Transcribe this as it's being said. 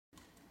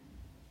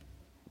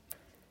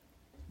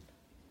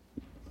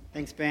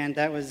Thanks, band.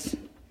 That was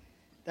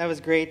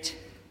great.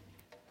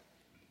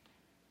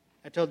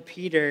 I told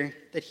Peter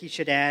that he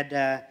should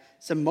add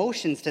some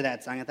motions to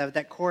that song. I thought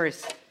that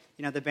chorus,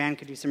 the band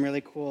could do some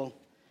really cool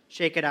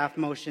shake it off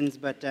motions,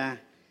 but I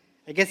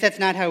guess that's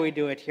not how we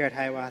do it here at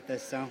Hiawatha.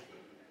 So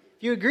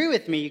if you agree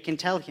with me, you can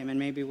tell him, and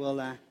maybe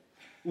we'll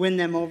win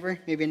them over.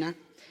 Maybe not.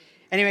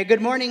 Anyway,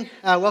 good morning.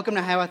 Welcome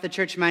to Hiawatha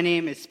Church. My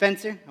name is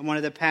Spencer. I'm one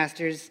of the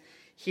pastors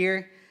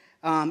here.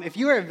 If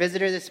you are a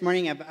visitor this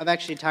morning, I've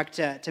actually talked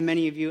to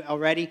many of you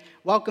already.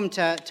 Welcome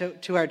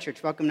to our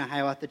church. Welcome to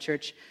Hiawatha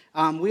Church.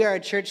 We are a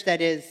church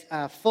that is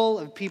full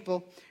of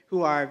people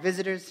who are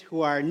visitors,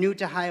 who are new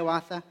to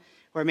Hiawatha,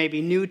 or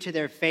maybe new to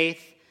their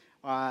faith,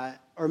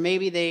 or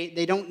maybe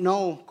they don't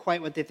know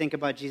quite what they think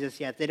about Jesus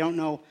yet. They don't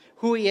know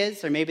who he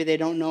is, or maybe they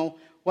don't know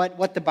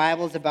what the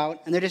Bible's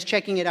about, and they're just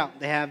checking it out.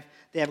 They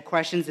have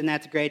questions, and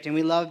that's great. And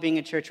we love being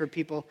a church where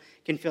people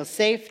can feel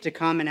safe to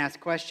come and ask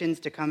questions,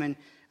 to come and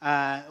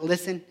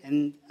listen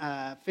and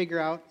figure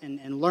out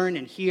and learn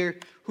and hear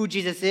who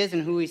Jesus is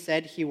and who he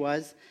said he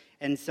was.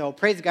 And so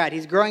praise God.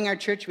 He's growing our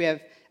church. We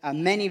have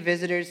many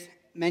visitors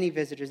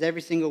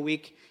every single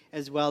week,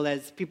 as well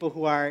as people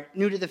who are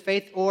new to the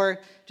faith or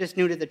just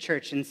new to the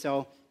church. And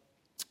so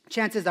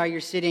chances are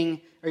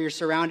you're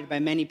surrounded by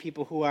many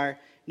people who are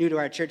new to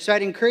our church. So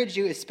I'd encourage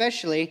you,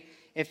 especially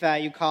if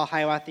you call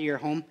Hiawatha your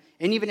home,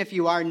 and even if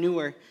you are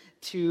newer,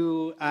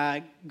 to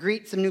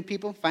greet some new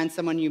people, find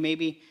someone you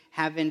maybe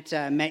haven't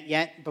met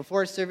yet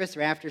before service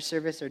or after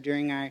service or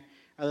during our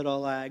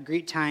little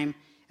greet time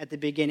at the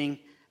beginning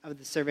of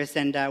the service,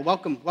 and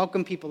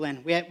welcome people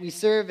in. We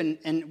serve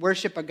and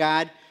worship a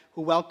God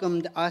who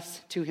welcomed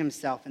us to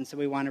himself, and so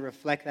we want to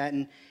reflect that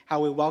in how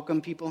we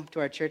welcome people to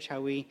our church,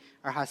 how we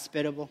are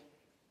hospitable.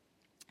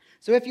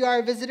 So if you are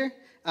a visitor,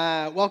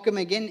 welcome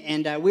again,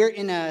 and we're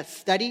in a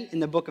study in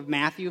the book of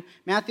Matthew.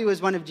 Matthew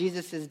was one of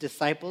Jesus'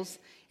 disciples,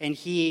 and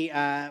he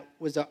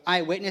was an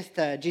eyewitness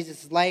to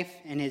Jesus' life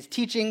and his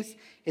teachings,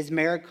 his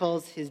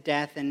miracles, his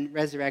death and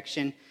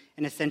resurrection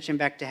and ascension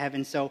back to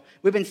heaven. So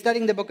we've been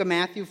studying the book of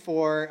Matthew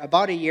for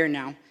about a year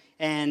now,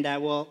 and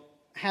we'll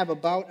have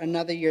about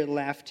another year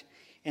left.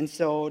 And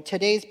so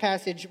today's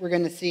passage, we're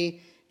going to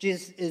see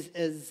Jesus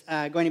is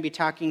going to be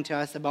talking to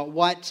us about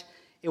what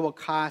it will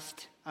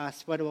cost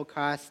us, what it will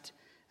cost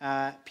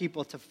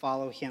people to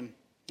follow him.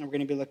 And we're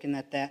going to be looking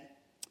at that.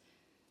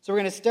 So we're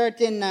going to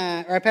start in,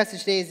 our passage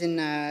today is in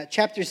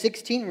chapter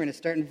 16. We're going to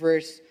start in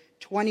verse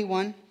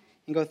 21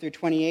 and go through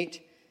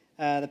 28.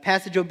 The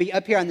passage will be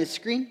up here on the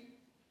screen.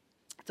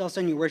 It's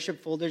also in your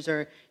worship folders,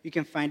 or you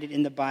can find it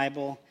in the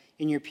Bible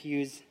in your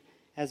pews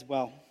as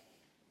well.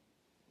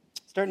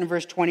 Starting in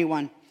verse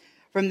 21.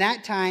 From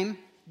that time,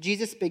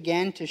 Jesus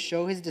began to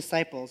show his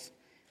disciples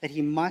that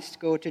he must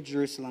go to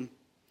Jerusalem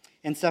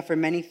and suffer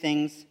many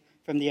things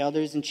from the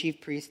elders and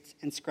chief priests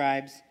and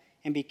scribes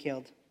and be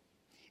killed,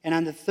 and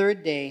on the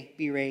third day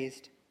be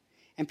raised.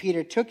 And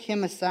Peter took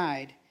him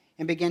aside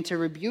and began to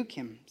rebuke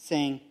him,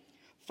 saying,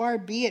 "Far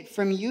be it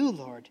from you,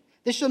 Lord.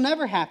 This shall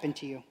never happen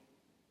to you."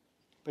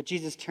 But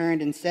Jesus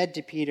turned and said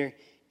to Peter,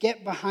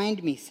 "Get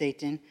behind me,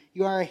 Satan.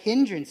 You are a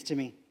hindrance to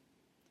me,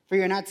 for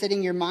you are not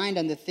setting your mind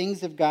on the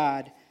things of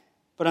God,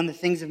 but on the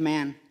things of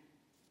man."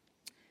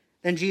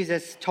 Then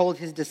Jesus told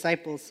his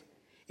disciples,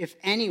 "If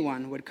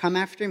anyone would come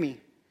after me,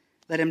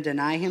 let him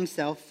deny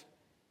himself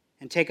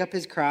and take up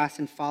his cross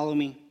and follow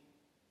me.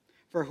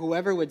 For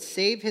whoever would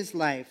save his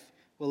life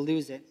will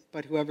lose it,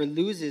 but whoever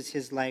loses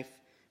his life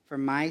for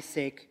my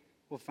sake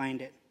will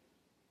find it.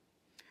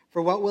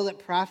 For what will it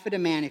profit a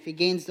man if he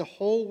gains the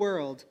whole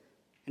world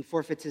and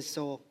forfeits his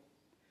soul?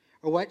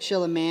 Or what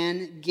shall a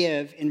man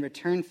give in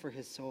return for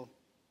his soul?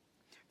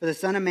 For the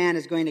Son of Man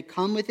is going to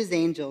come with his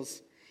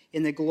angels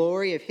in the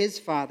glory of his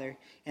Father,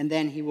 and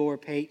then he will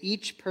repay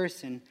each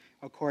person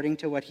according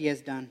to what he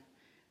has done.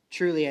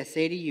 Truly, I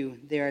say to you,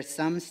 there are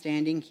some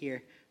standing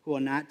here who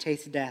will not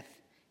taste death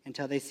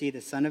until they see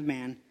the Son of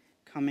Man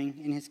coming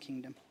in his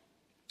kingdom."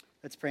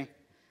 Let's pray.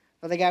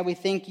 Father God, we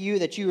thank you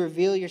that you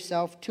reveal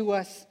yourself to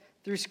us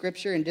through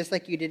Scripture, and just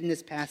like you did in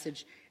this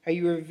passage, how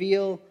you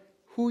reveal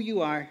who you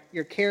are,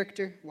 your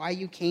character, why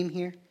you came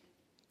here,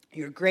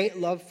 your great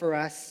love for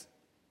us.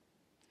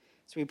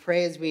 So we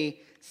pray as we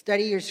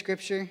study your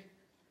Scripture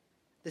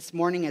this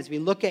morning, as we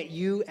look at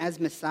you as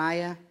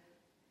Messiah,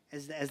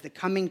 as the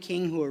coming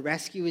King who will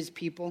rescue his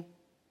people.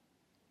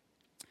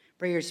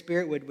 Pray your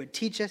Spirit would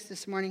teach us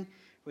this morning,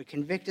 would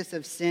convict us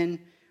of sin,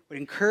 would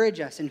encourage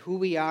us in who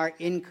we are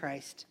in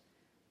Christ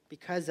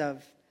because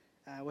of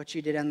what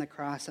you did on the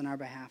cross on our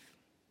behalf.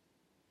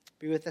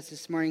 Be with us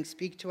this morning.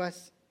 Speak to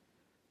us.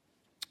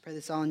 Pray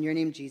this all in your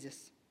name,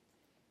 Jesus.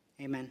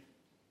 Amen.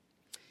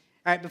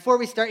 All right, before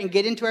we start and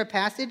get into our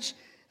passage,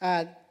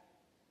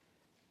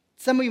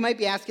 some of you might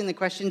be asking the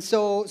question,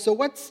 so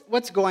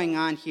what's going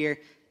on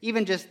here?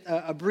 Even just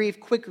a brief,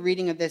 quick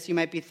reading of this, you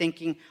might be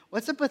thinking,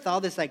 what's up with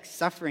all this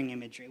suffering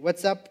imagery?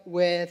 What's up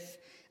with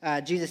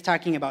Jesus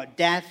talking about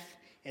death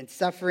and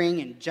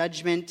suffering and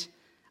judgment?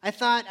 I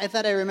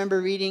thought I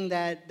remember reading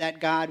that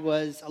God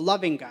was a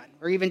loving God,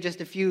 or even just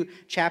a few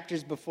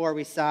chapters before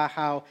we saw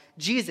how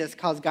Jesus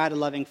calls God a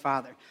loving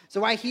Father.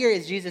 So why here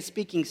is Jesus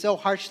speaking so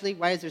harshly?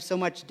 Why is there so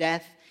much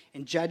death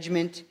and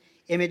judgment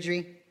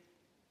imagery?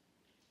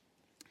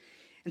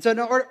 And so in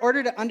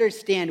order to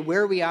understand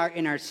where we are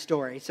in our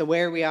story, so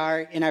where we are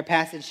in our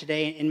passage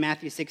today in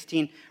Matthew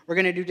 16, we're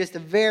going to do just a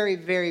very,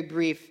 very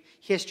brief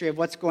history of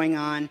what's going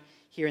on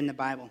here in the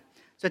Bible.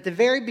 So at the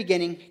very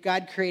beginning,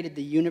 God created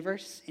the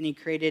universe, and he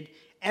created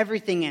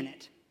everything in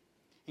it,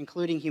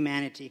 including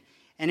humanity.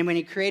 And when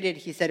he created,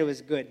 he said it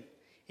was good.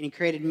 And he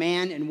created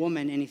man and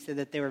woman, and he said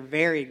that they were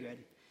very good.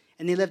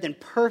 And they lived in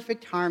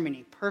perfect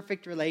harmony,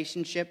 perfect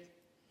relationship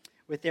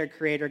with their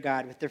Creator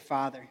God, with their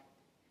Father,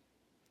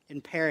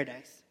 in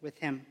paradise with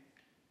him.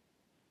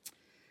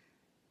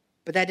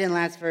 But that didn't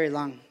last very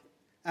long.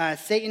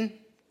 Satan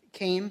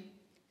came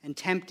and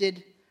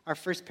tempted our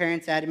first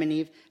parents, Adam and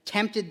Eve,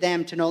 tempted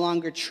them to no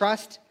longer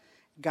trust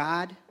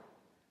God,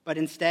 but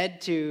instead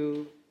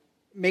to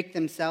make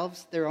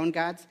themselves their own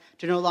gods,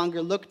 to no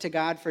longer look to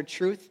God for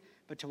truth,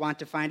 but to want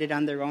to find it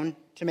on their own,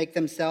 to make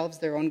themselves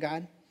their own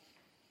God.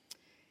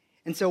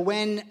 And so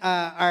when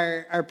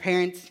our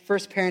parents,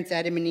 first parents,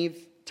 Adam and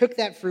Eve, took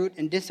that fruit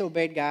and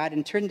disobeyed God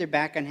and turned their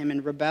back on him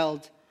and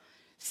rebelled,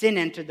 sin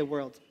entered the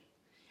world.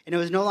 And it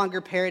was no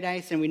longer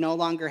paradise, and we no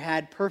longer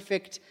had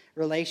perfect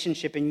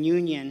relationship and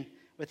union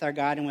with our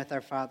God and with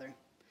our Father.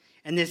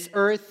 And this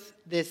earth,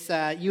 this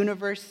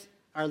universe,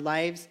 our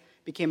lives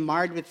became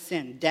marred with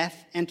sin.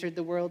 Death entered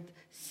the world,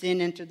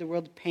 sin entered the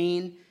world,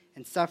 pain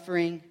and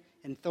suffering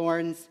and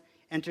thorns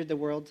entered the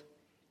world.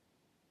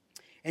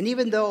 And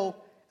even though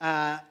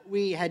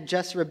we had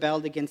just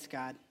rebelled against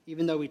God,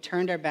 even though we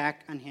turned our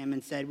back on him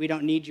and said, we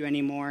don't need you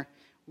anymore,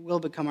 we'll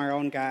become our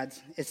own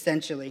gods,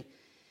 essentially.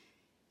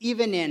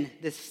 Even in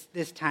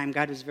this time,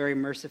 God was very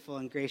merciful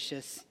and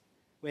gracious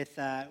with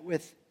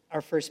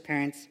our first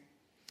parents.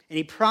 And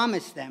he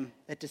promised them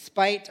that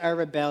despite our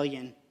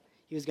rebellion,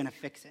 he was going to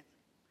fix it.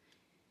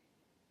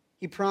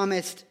 He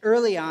promised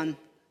early on,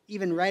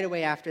 even right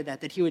away after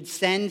that he would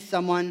send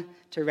someone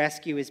to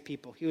rescue his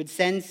people. He would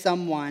send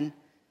someone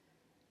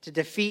to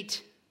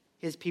defeat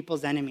his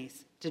people's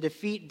enemies, to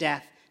defeat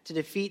death, to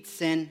defeat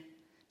sin,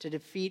 to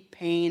defeat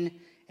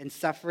pain and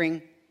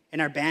suffering and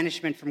our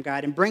banishment from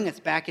God, and bring us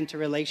back into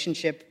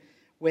relationship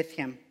with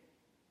him.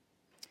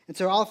 And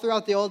so all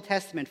throughout the Old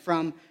Testament,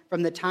 from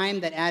the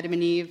time that Adam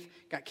and Eve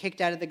got kicked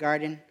out of the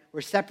garden,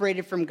 were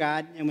separated from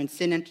God, and when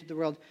sin entered the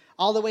world,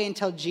 all the way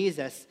until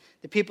Jesus,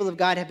 the people of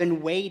God have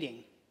been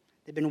waiting.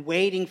 They've been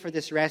waiting for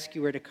this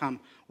rescuer to come,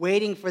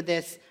 waiting for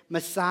this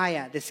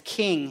Messiah, this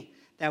king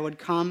that would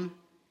come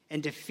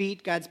and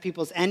defeat God's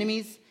people's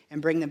enemies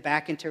and bring them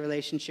back into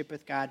relationship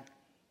with God.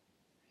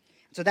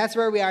 So that's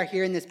where we are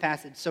here in this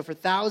passage. So for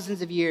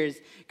thousands of years,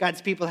 God's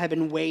people have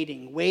been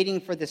waiting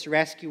for this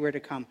rescuer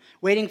to come,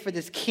 waiting for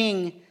this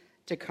king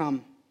to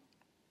come.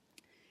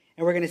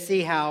 And we're going to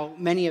see how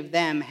many of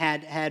them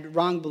had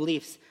wrong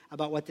beliefs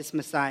about what this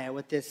Messiah,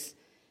 what this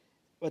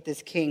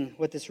king,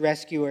 what this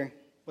rescuer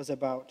was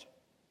about.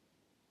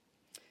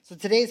 So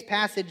today's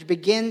passage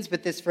begins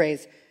with this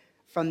phrase,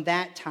 from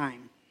that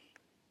time.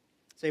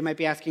 So you might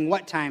be asking,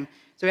 what time?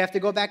 So we have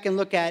to go back and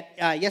look at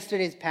last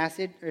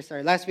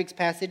week's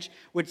passage,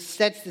 which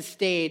sets the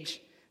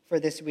stage for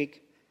this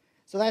week.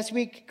 So last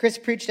week, Chris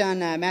preached on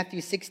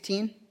Matthew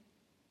 16,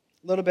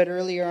 a little bit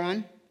earlier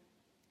on.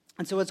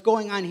 And so what's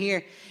going on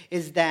here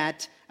is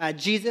that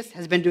Jesus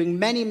has been doing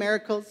many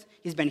miracles.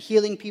 He's been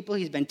healing people.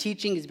 He's been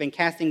teaching. He's been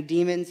casting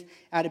demons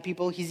out of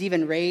people. He's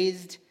even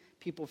raised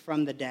people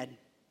from the dead.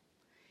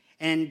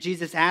 And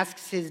Jesus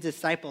asks his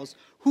disciples,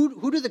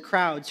 who do the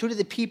crowds, who do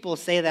the people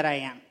say that I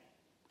am?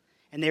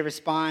 And they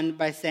respond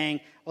by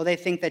saying, well, they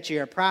think that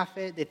you're a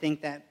prophet. They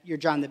think that you're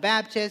John the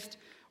Baptist,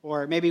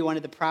 or maybe one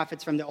of the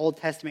prophets from the Old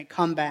Testament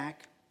come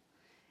back.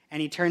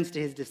 And he turns to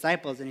his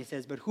disciples and he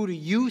says, but who do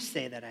you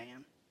say that I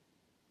am?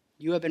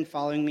 You have been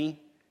following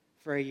me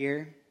for a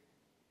year.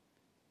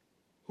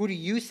 Who do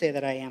you say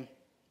that I am?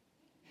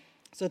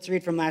 So let's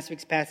read from last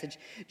week's passage.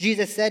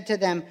 Jesus said to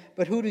them,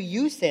 but who do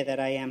you say that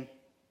I am?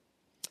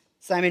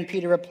 Simon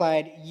Peter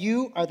replied,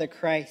 you are the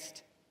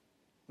Christ,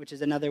 which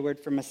is another word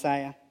for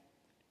Messiah.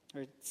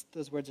 Or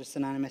those words are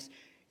synonymous.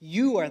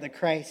 You are the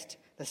Christ,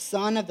 the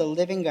Son of the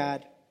living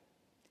God.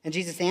 And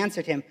Jesus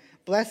answered him,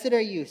 blessed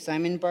are you,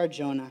 Simon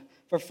Bar-Jonah,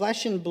 for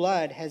flesh and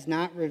blood has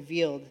not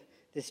revealed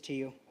this to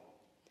you,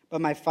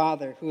 but my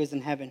Father who is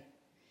in heaven.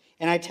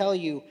 And I tell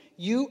you,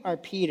 you are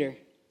Peter,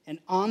 and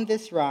on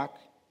this rock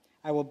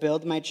I will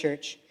build my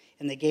church,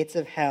 and the gates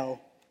of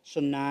hell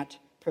shall not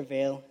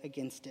prevail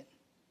against it.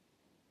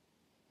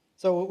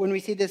 So when we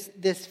see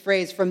this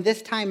phrase, from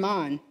this time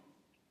on,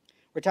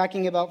 we're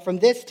talking about from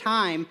this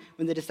time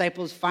when the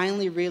disciples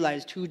finally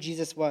realized who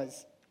Jesus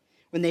was,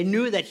 when they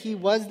knew that he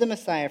was the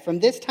Messiah. From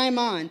this time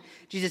on,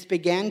 Jesus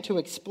began to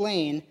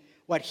explain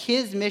what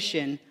his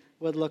mission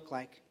would look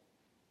like,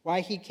 why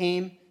he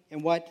came,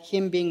 and what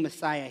him being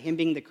Messiah, him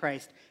being the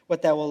Christ,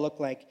 what that will look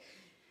like.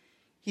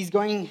 He's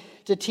going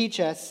to teach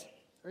us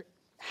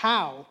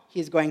how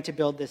he's going to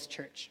build this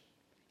church.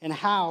 and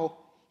how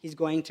he's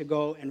going to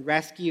go and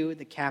rescue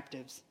the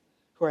captives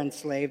who are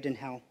enslaved in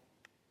hell.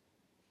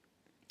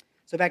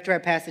 So back to our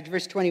passage,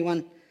 verse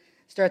 21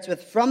 starts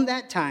with, from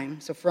that time,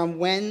 so from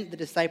when the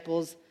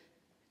disciples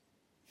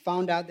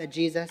found out that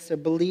Jesus, or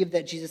believed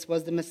that Jesus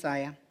was the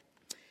Messiah,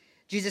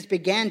 Jesus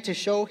began to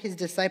show his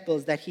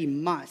disciples that he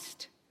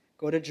must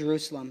go to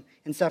Jerusalem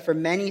and suffer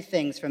many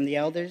things from the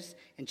elders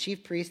and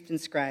chief priests and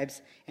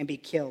scribes and be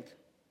killed,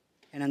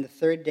 and on the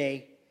third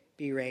day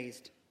be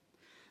raised.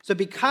 So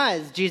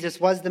because Jesus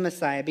was the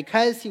Messiah,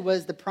 because he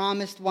was the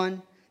promised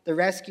one, the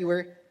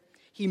rescuer,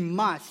 he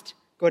must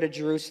go to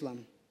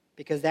Jerusalem,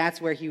 because that's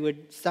where he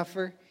would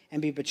suffer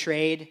and be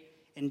betrayed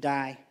and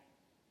die.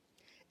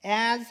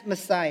 As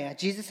Messiah,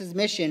 Jesus'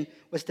 mission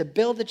was to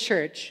build a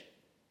church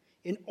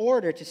in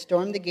order to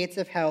storm the gates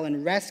of hell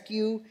and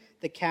rescue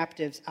the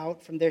captives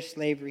out from their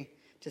slavery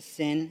to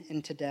sin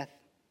and to death.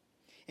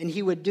 And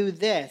he would do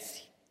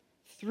this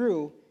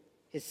through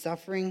his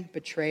suffering,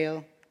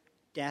 betrayal,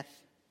 death,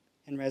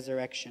 and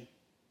resurrection.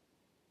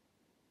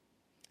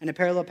 In a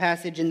parallel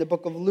passage in the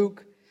book of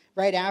Luke,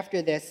 right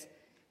after this,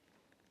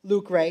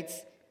 Luke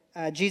writes,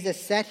 Jesus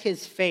set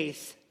his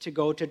face to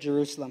go to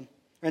Jerusalem.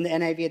 Or in the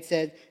NIV it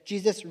says,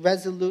 Jesus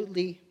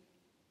resolutely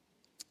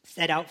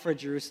set out for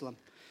Jerusalem.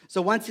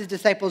 So once his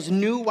disciples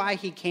knew why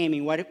he came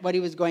and what he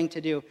was going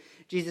to do,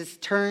 Jesus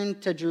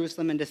turned to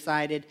Jerusalem and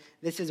decided,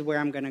 this is where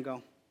I'm going to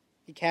go.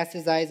 He cast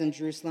his eyes on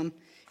Jerusalem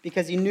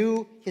because he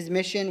knew his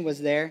mission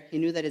was there. He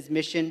knew that his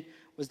mission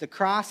was the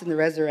cross and the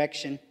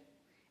resurrection,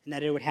 and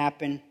that it would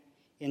happen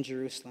in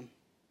Jerusalem.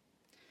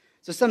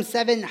 So some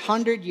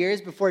 700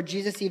 years before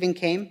Jesus even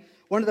came,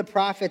 one of the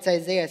prophets,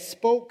 Isaiah,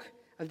 spoke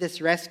of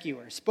this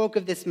rescuer, spoke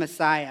of this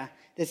Messiah,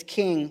 this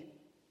king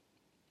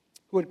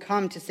who would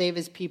come to save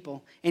his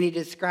people. And he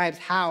describes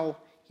how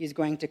he's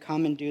going to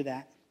come and do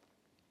that.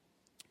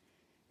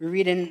 We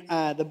read in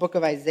the book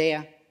of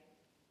Isaiah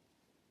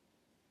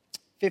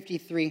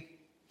 53.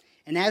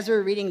 And as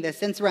we're reading this,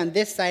 since we're on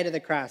this side of the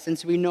cross,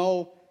 since we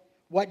know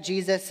what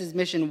Jesus'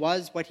 mission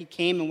was, what he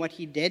came and what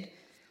he did,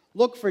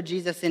 look for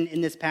Jesus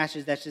in this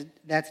passage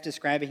that's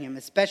describing him,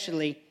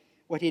 especially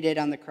what he did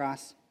on the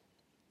cross.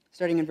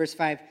 Starting in verse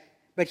 5,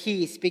 but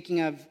he,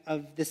 speaking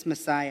of this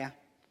Messiah,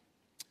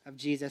 of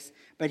Jesus,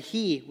 but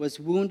he was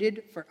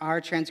wounded for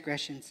our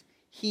transgressions.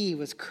 He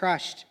was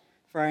crushed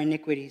for our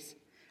iniquities.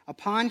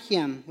 Upon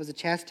him was a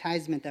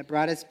chastisement that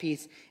brought us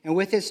peace, and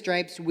with his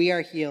stripes we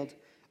are healed.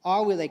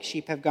 All we like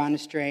sheep have gone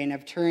astray and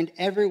have turned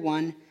every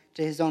one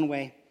to his own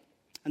way.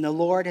 And the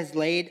Lord has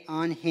laid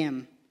on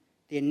him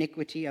the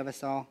iniquity of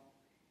us all.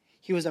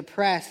 He was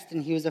oppressed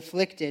and he was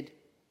afflicted,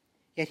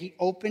 yet he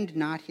opened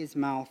not his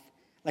mouth.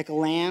 Like a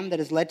lamb that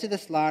is led to the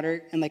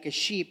slaughter, and like a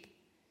sheep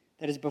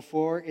that is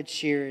before its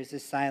shearers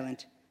is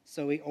silent,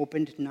 so he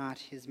opened not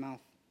his mouth.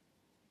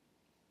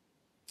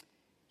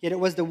 Yet it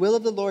was the will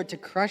of the Lord to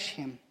crush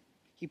him.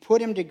 He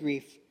put him to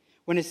grief.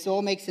 When his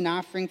soul makes an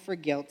offering for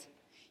guilt,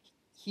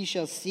 he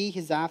shall see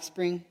his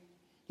offspring.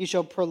 He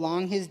shall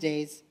prolong his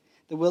days.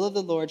 The will of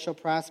the Lord shall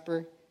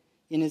prosper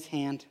in his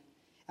hand.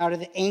 Out of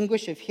the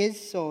anguish of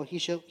his soul he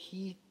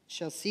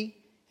shall see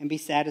and be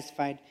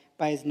satisfied.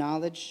 By his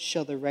knowledge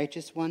shall the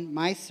righteous one,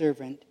 my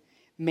servant,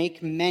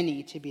 make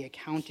many to be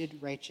accounted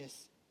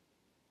righteous,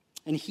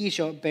 and he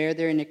shall bear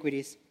their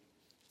iniquities.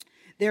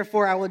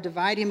 Therefore I will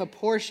divide him a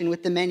portion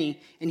with the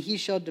many, and he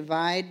shall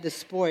divide the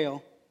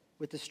spoil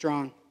with the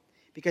strong,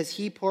 because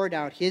he poured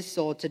out his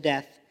soul to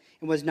death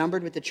and was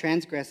numbered with the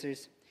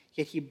transgressors,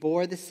 yet he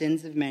bore the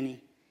sins of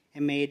many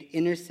and made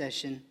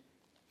intercession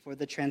for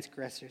the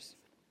transgressors.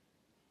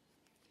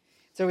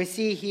 So we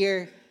see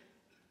here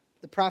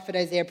the prophet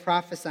Isaiah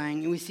prophesying,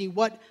 and we see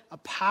what a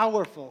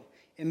powerful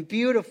and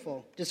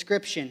beautiful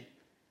description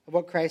of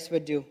what Christ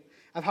would do,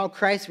 of how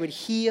Christ would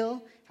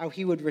heal, how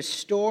he would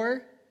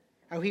restore,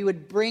 how he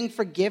would bring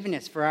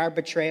forgiveness for our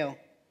betrayal,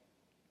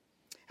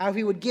 how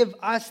he would give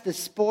us the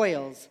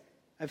spoils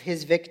of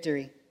his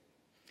victory,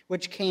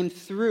 which came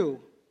through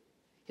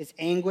his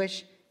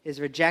anguish, his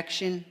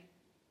rejection,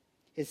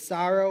 his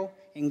sorrow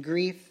and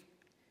grief,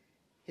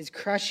 his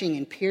crushing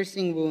and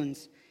piercing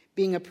wounds,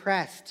 being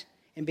oppressed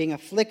and being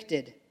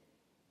afflicted,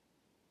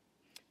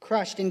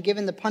 crushed and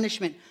given the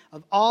punishment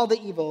of all the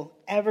evil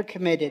ever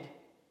committed.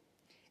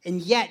 And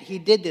yet he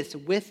did this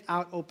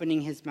without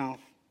opening his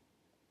mouth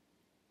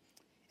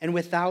and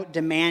without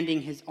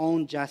demanding his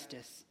own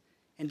justice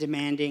and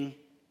demanding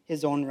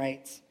his own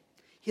rights.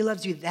 He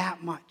loves you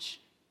that much.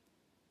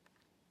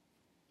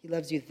 He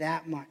loves you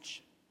that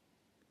much.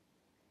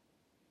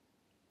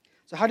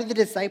 So how did the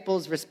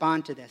disciples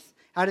respond to this?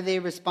 How do they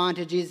respond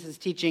to Jesus'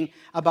 teaching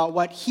about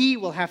what he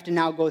will have to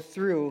now go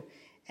through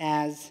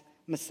as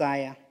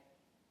Messiah?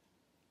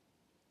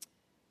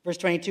 Verse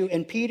 22,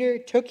 and Peter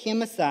took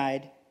him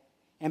aside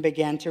and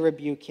began to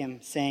rebuke him,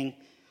 saying,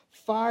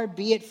 far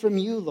be it from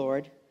you,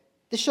 Lord.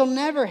 This shall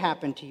never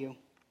happen to you.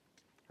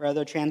 Or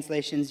other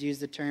translations use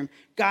the term,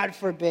 God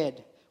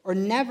forbid, or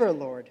never,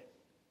 Lord.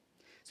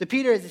 So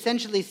Peter is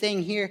essentially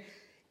saying here,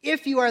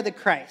 if you are the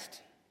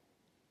Christ,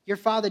 your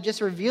Father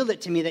just revealed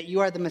it to me that you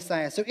are the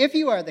Messiah. So if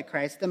you are the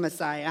Christ, the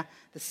Messiah,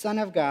 the Son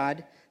of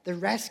God, the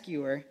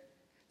rescuer,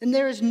 then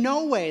there is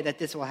no way that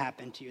this will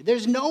happen to you.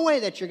 There's no way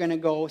that you're going to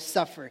go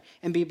suffer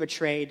and be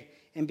betrayed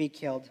and be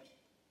killed.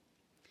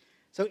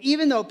 So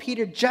even though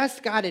Peter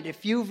just got it a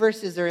few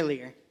verses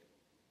earlier,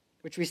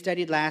 which we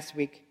studied last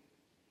week,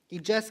 he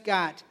just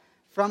got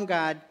from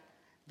God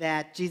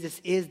that Jesus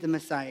is the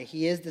Messiah.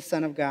 He is the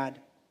Son of God.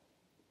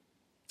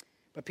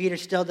 But Peter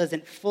still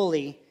doesn't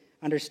fully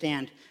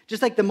understand.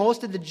 Just like the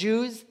most of the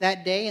Jews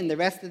that day and the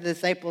rest of the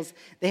disciples,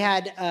 they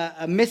had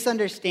a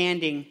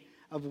misunderstanding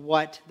of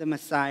what the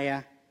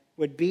Messiah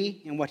would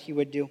be and what he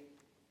would do.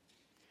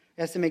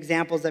 We have some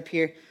examples up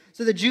here.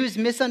 So the Jews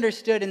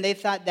misunderstood, and they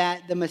thought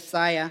that the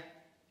Messiah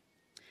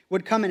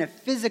would come in a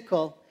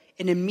physical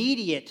and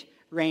immediate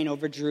reign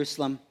over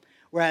Jerusalem,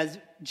 whereas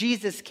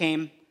Jesus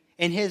came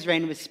and his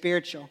reign was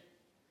spiritual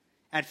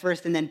at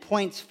first and then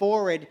points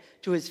forward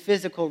to his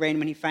physical reign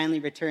when he finally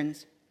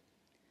returns.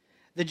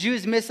 The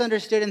Jews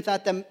misunderstood and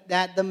thought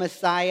that the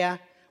Messiah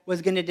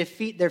was going to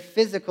defeat their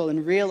physical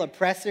and real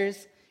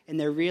oppressors and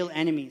their real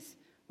enemies,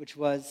 which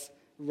was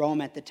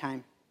Rome at the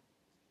time.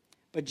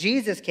 But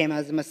Jesus came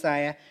as the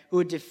Messiah who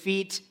would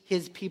defeat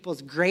his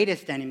people's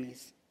greatest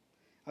enemies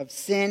of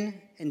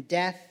sin and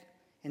death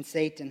and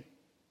Satan.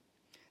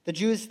 The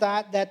Jews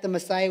thought that the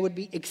Messiah would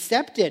be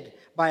accepted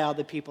by all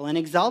the people and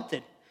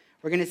exalted.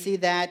 We're going to see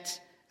that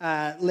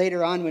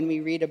later on when we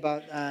read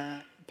about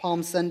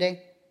Palm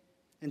Sunday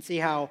and see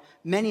how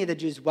many of the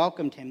Jews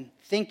welcomed him,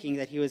 thinking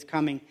that he was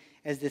coming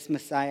as this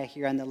Messiah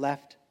here on the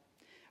left.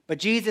 But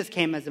Jesus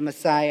came as a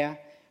Messiah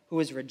who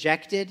was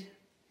rejected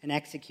and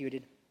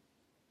executed.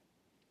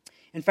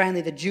 And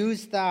finally, the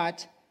Jews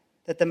thought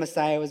that the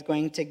Messiah was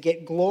going to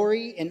get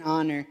glory and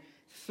honor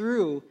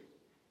through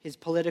his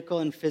political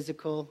and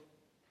physical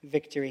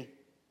victory,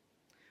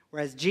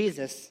 whereas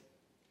Jesus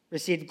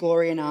received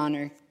glory and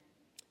honor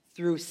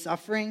through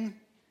suffering,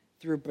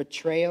 through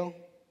betrayal,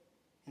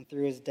 and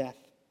through his death.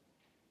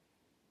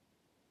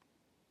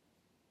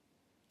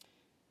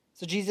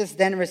 So Jesus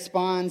then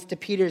responds to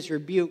Peter's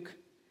rebuke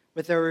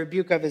with a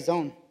rebuke of his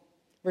own.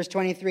 Verse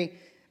 23,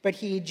 but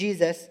he,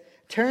 Jesus,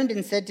 turned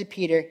and said to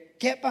Peter,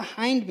 "Get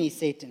behind me,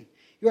 Satan.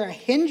 You are a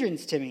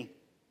hindrance to me.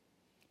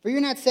 For you're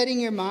not setting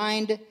your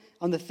mind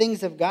on the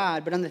things of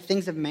God, but on the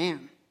things of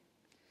man."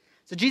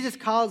 So Jesus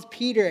calls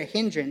Peter a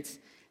hindrance,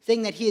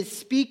 saying that he is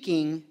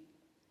speaking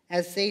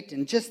as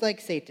Satan, just like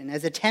Satan,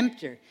 as a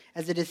tempter,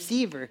 as a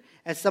deceiver,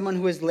 as someone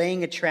who is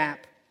laying a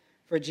trap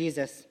for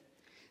Jesus.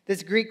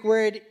 This Greek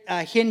word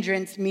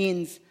hindrance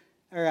means,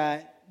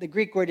 or the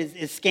Greek word is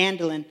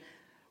scandalon,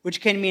 which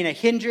can mean a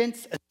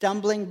hindrance, a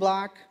stumbling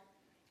block,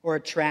 or a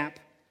trap.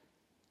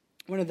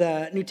 One of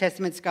the New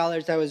Testament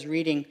scholars I was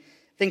reading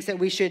thinks that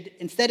we should,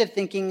 instead of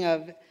thinking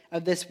of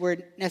this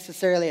word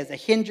necessarily as a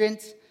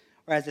hindrance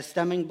or as a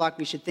stumbling block,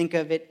 we should think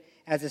of it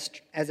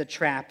as a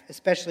trap,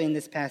 especially in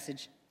this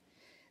passage.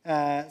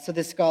 So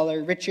this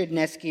scholar, Richard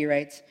Nesky,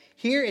 writes,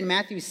 "Here in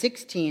Matthew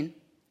 16,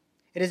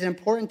 it is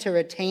important to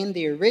retain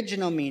the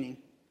original meaning.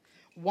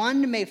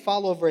 One may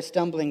fall over a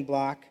stumbling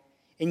block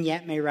and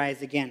yet may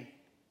rise again.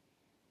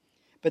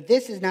 But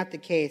this is not the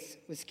case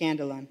with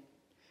scandalon.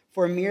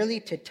 For merely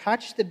to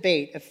touch the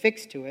bait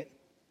affixed to it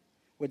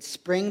would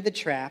spring the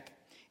trap,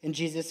 and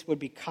Jesus would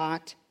be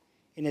caught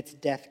in its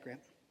death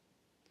grip."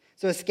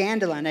 So a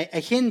scandalon, a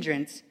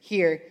hindrance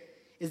here,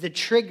 is the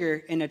trigger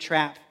in a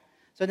trap.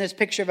 So in this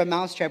picture of a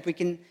mousetrap, we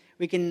can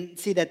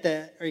see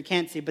that or you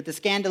can't see, but the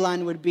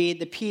scandalon would be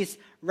the piece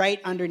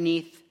right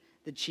underneath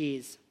the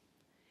cheese.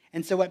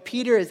 And so what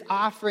Peter is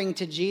offering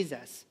to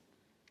Jesus,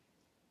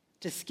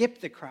 to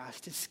skip the cross,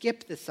 to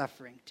skip the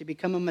suffering, to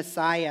become a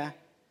Messiah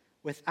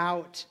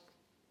without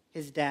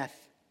his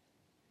death,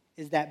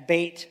 is that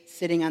bait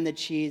sitting on the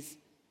cheese,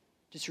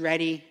 just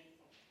ready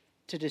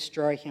to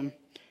destroy him.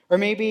 Or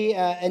maybe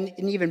an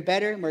even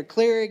better, more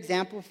clear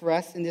example for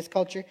us in this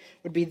culture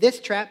would be this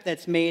trap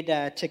that's made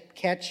to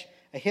catch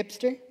a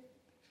hipster.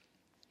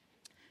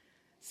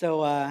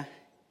 So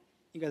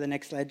you go to the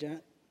next slide,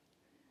 John.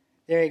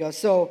 There you go.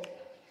 So,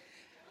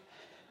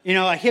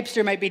 a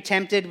hipster might be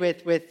tempted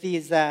with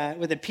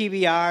a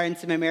PBR and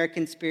some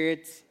American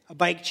Spirits, a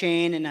bike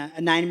chain, and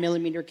a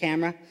 9mm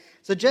camera.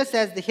 So just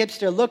as the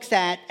hipster looks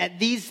at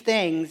these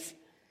things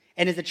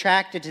and is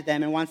attracted to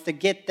them and wants to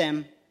get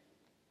them,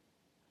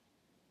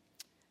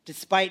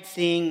 despite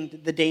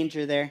seeing the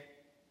danger there.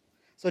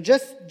 So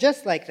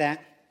just like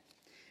that,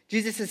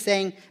 Jesus is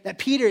saying that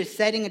Peter is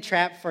setting a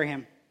trap for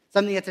him,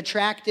 something that's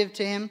attractive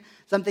to him,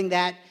 something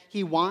that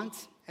he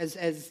wants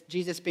as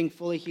Jesus being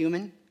fully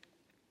human.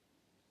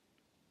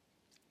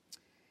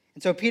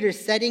 And so Peter's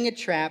setting a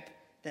trap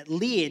that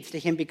leads to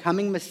him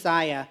becoming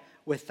Messiah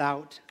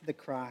without the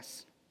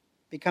cross,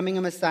 becoming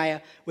a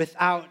Messiah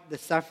without the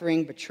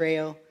suffering,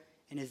 betrayal,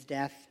 and his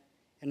death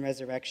and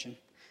resurrection.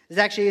 This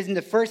actually isn't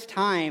the first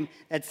time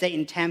that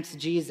Satan tempts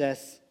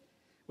Jesus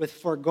with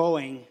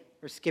foregoing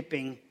or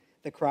skipping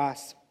the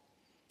cross.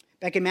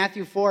 Back in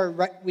Matthew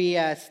 4, we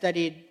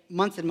studied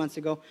months and months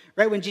ago,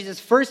 right when Jesus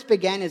first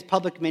began his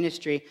public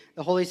ministry,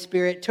 the Holy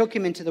Spirit took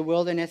him into the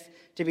wilderness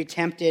to be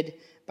tempted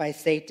by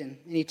Satan.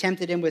 And he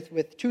tempted him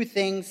with two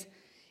things,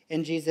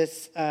 and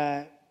Jesus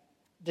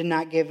did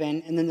not give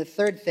in. And then the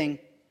third thing,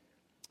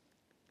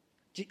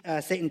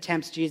 Satan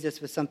tempts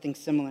Jesus with something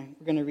similar.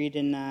 We're going to read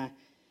in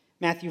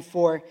Matthew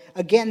 4.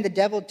 Again, the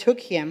devil took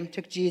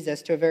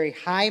Jesus, to a very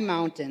high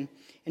mountain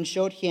and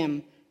showed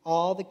him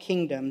all the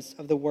kingdoms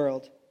of the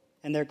world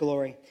and their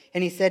glory.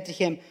 And he said to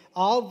him,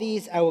 all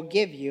these I will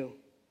give you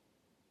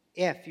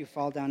if you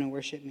fall down and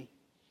worship me.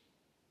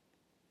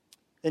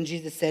 Then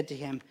Jesus said to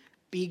him,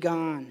 be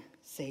gone,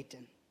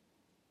 Satan.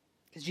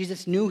 Because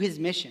Jesus knew his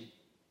mission.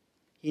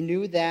 He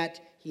knew that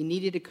he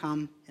needed to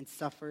come and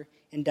suffer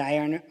and die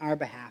on our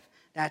behalf.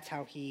 That's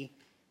how he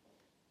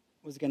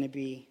was going to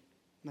be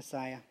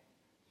Messiah.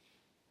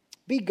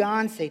 Be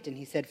gone, Satan,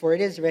 he said, for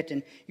it is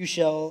written, you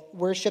shall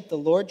worship the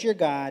Lord your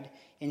God,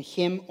 and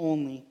him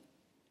only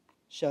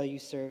shall you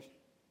serve.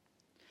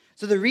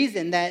 So the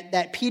reason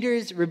that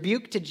Peter's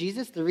rebuke to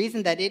Jesus, the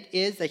reason that it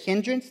is a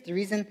hindrance, the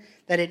reason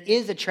that it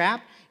is a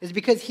trap, is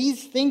because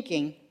he's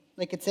thinking,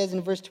 like it says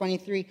in verse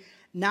 23,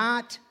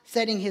 not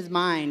setting his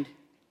mind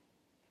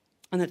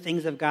on the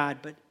things of God,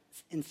 but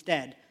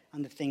instead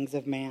on the things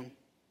of man.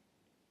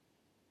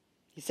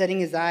 He's setting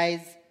his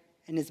eyes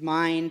and his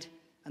mind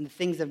on the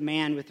things of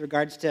man with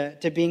regards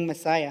to being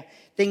Messiah.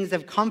 Things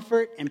of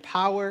comfort and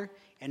power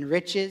and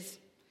riches.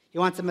 He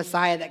wants a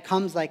Messiah that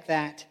comes like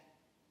that.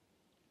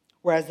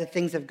 Whereas the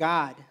things of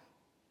God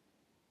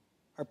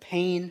are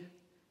pain,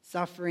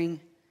 suffering,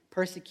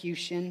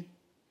 persecution,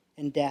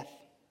 and death.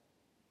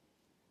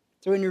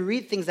 So when we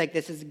read things like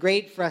this, it's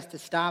great for us to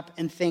stop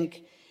and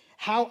think,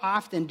 how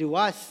often do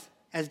us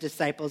as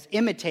disciples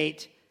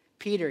imitate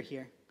Peter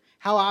here?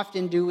 How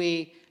often do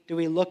we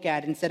look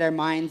at and set our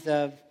minds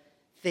of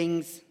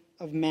things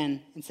of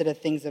men instead of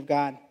things of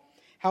God?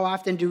 How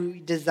often do we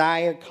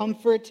desire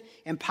comfort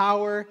and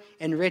power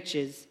and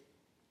riches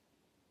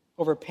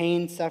over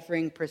pain,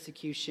 suffering,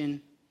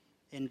 persecution,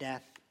 and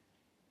death?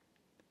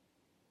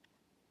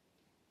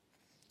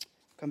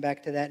 Come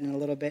back to that in a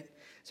little bit.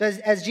 So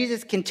as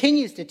Jesus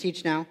continues to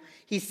teach now,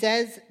 he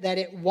says that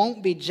it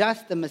won't be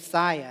just the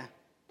Messiah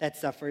that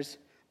suffers,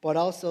 but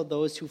also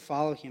those who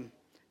follow him.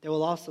 They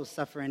will also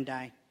suffer and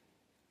die.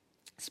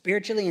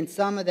 Spiritually, and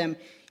some of them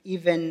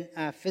even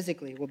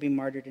physically will be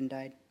martyred and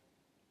died.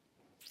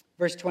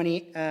 Verse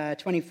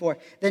 24,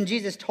 then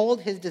Jesus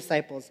told his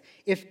disciples,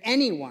 if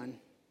anyone,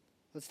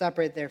 let's stop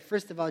right there.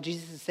 First of all,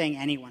 Jesus is saying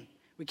anyone.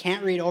 We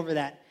can't read over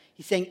that.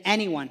 He's saying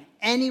anyone.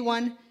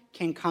 Anyone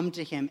can come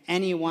to him.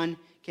 Anyone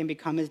can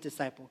become his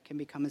disciple, can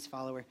become his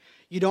follower.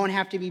 You don't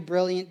have to be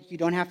brilliant. You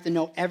don't have to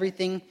know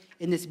everything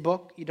in this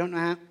book. You don't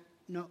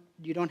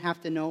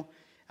have to know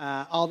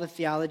all the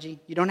theology.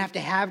 You don't have to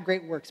have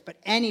great works, but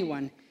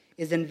anyone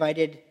is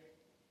invited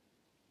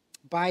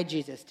by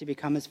Jesus to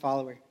become his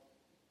follower.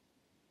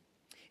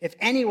 If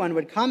anyone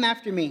would come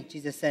after me,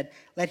 Jesus said,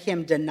 let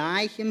him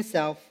deny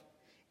himself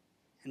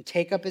and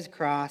take up his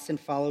cross and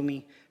follow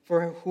me.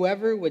 For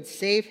whoever would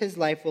save his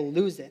life will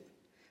lose it,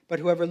 but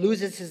whoever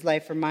loses his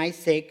life for my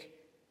sake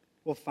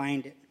will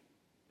find it.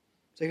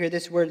 So here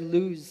this word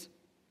lose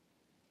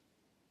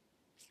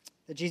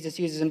that Jesus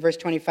uses in verse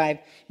 25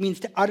 means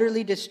to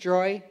utterly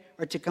destroy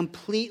or to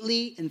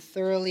completely and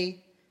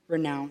thoroughly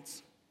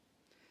renounce.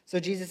 So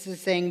Jesus is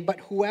saying,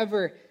 but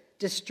whoever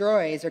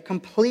destroys or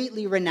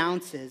completely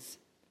renounces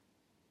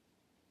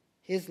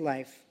his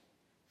life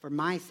for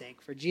my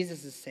sake, for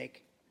Jesus'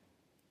 sake,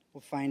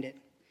 will find it.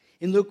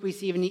 In Luke, we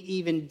see an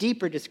even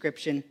deeper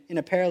description in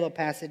a parallel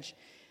passage.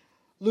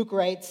 Luke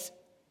writes,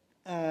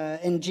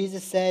 and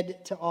Jesus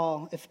said to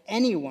all, if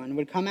anyone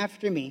would come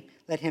after me,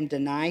 let him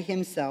deny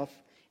himself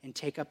and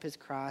take up his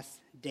cross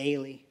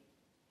daily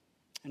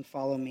and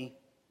follow me.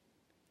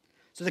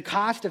 So the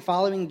cost of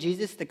following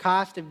Jesus, the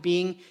cost of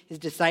being his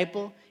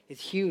disciple is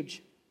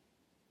huge.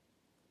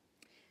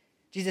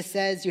 Jesus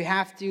says you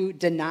have to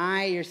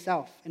deny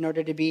yourself in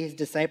order to be his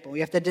disciple.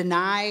 You have to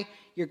deny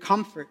your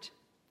comfort.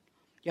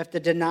 You have to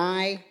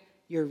deny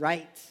your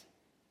rights,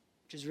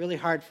 which is really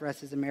hard for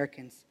us as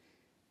Americans,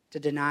 to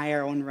deny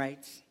our own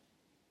rights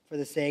for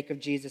the sake of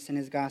Jesus and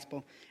his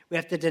gospel. We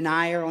have to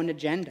deny our own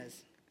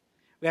agendas.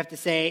 We have to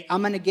say,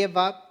 I'm going to give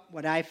up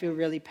what I feel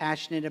really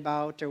passionate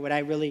about or what I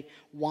really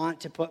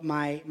want to put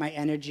my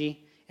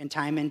energy and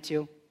time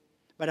into.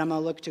 But I'm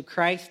going to look to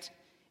Christ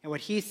and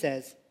what he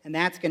says, and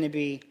that's going to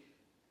be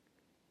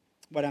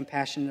what I'm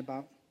passionate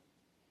about.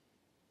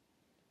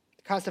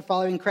 The cost of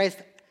following Christ,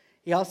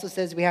 he also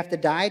says we have to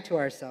die to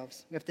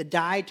ourselves. We have to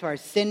die to our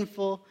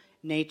sinful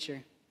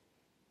nature.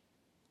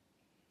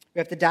 We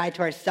have to die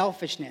to our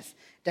selfishness,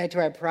 die to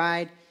our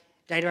pride,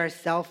 die to our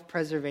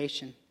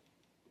self-preservation.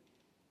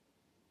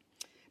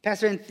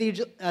 Pastor and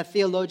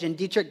theologian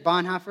Dietrich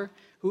Bonhoeffer,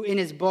 who in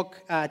his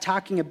book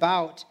talking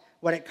about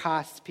what it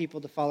costs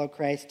people to follow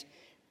Christ,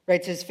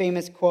 writes his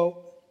famous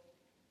quote,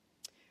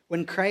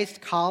 when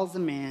Christ calls a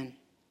man,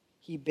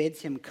 he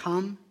bids him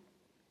come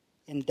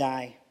and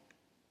die.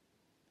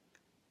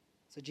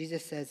 So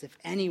Jesus says, if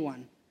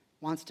anyone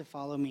wants to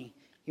follow me,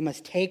 he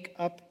must take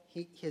up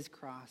his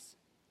cross.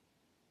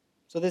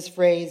 So this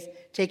phrase,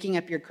 taking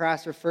up your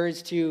cross,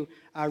 refers to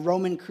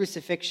Roman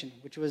crucifixion,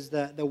 which was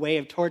the way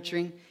of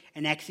torturing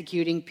and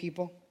executing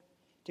people.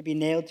 to be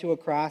nailed to a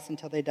cross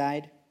until they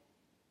died.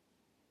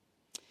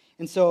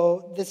 And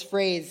so this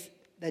phrase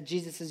that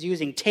Jesus is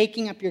using,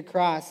 taking up your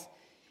cross,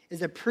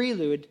 is a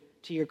prelude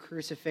to your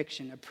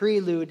crucifixion, a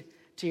prelude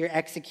to your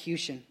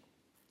execution.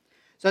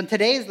 So in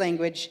today's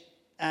language,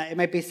 it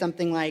might be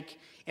something like,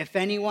 if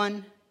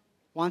anyone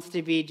wants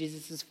to be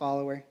Jesus'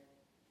 follower,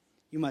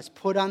 you must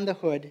put on the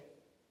hood,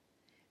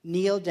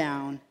 kneel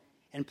down,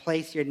 and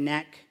place your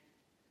neck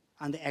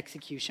on the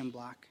execution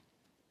block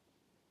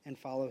and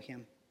follow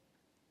him.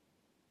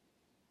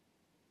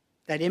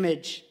 That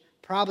image,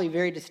 probably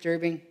very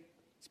disturbing,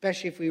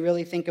 especially if we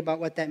really think about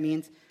what that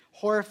means.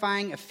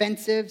 Horrifying,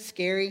 offensive,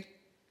 scary,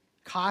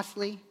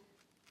 costly.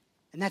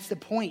 And that's the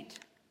point.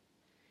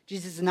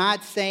 Jesus is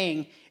not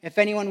saying, if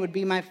anyone would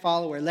be my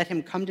follower, let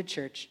him come to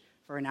church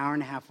for an hour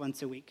and a half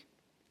once a week.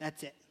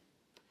 That's it.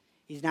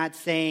 He's not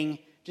saying,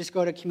 just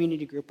go to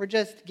community group or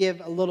just give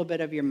a little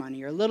bit of your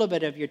money or a little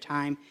bit of your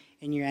time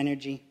and your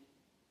energy.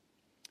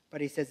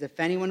 But he says, if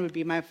anyone would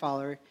be my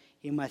follower,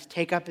 he must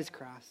take up his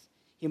cross.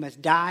 He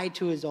must die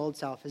to his old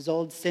self, his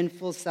old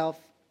sinful self,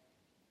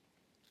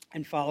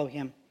 and follow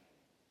him.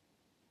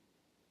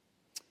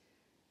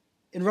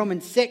 In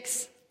Romans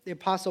 6, the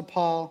Apostle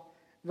Paul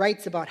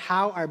writes about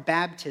how our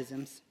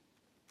baptisms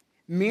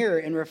mirror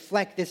and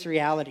reflect this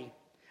reality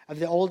of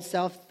the old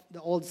self,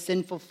 the old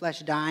sinful flesh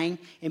dying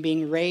and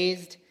being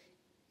raised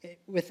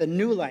with a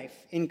new life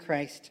in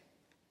Christ.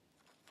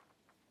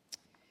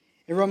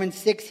 In Romans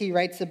 6, he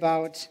writes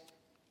about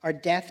our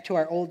death to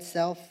our old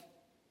self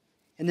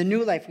and the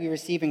new life we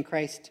receive in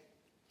Christ.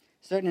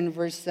 Starting in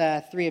verse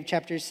 3 of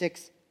chapter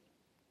 6,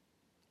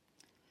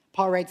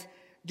 Paul writes,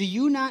 do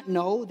you not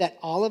know that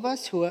all of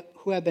us who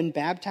have been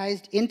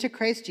baptized into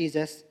Christ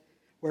Jesus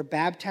were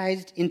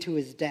baptized into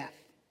his death?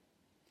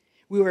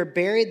 We were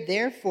buried,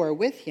 therefore,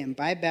 with him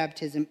by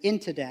baptism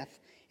into death,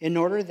 in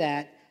order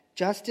that,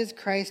 just as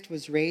Christ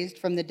was raised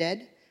from the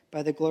dead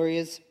by the glory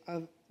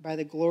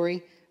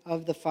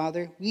of the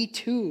Father, we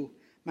too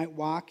might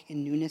walk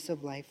in newness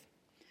of life.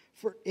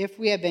 For if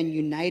we have been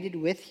united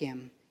with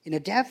him in a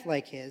death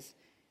like his,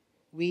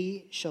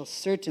 we shall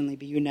certainly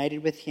be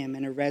united with him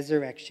in a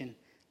resurrection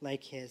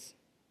like his.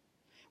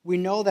 We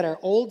know that our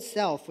old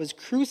self was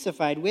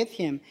crucified with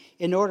him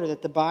in order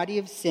that the body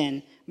of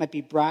sin might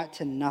be brought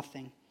to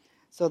nothing,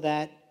 so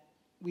that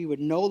we would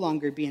no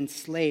longer be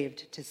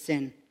enslaved to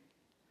sin.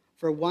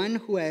 For one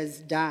who has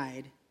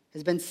died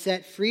has been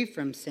set free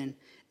from sin.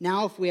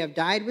 Now, if we have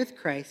died with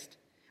Christ,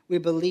 we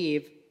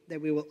believe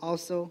that we will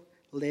also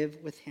live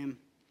with him.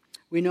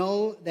 We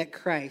know that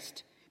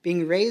Christ,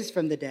 being raised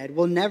from the dead,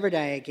 will never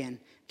die again.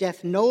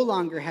 Death no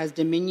longer has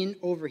dominion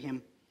over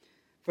him.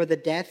 For the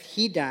death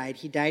he died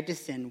to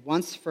sin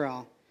once for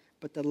all.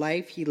 But the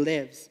life he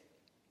lives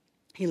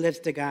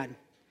to God.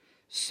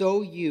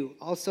 So you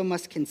also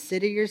must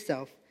consider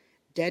yourself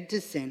dead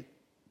to sin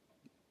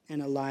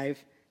and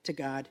alive to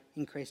God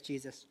in Christ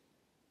Jesus.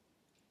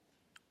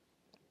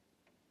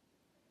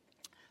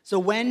 So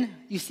when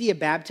you see a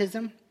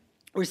baptism,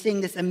 we're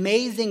seeing this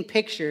amazing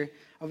picture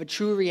of a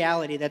true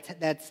reality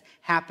that's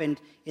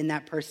happened in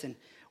that person.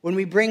 When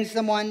we bring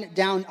someone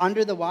down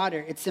under the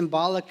water, it's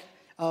symbolic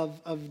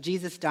of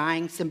Jesus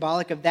dying,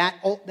 symbolic of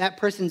that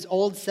person's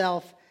old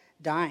self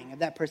dying, of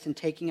that person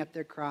taking up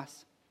their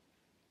cross.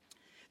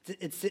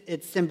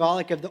 It's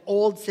symbolic of the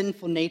old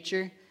sinful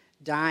nature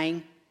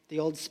dying, the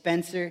old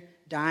Spencer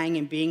dying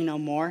and being no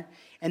more.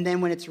 And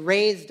then when it's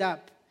raised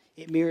up,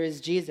 it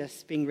mirrors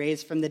Jesus being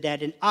raised from the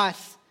dead and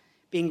us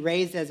being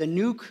raised as a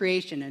new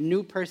creation, a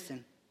new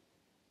person,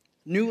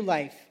 new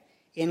life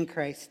in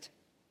Christ.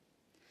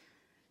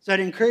 So I'd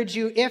encourage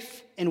you,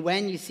 if and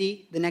when you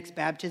see the next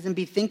baptism,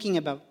 be thinking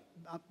about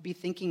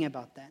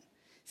that.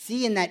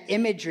 See in that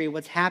imagery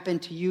what's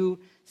happened to you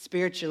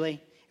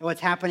spiritually and what's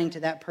happening to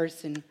that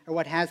person, or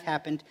what has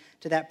happened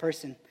to that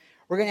person.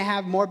 We're going to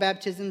have more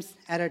baptisms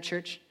at our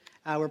church.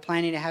 We're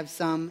planning to have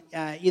some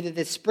either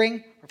this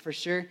spring or for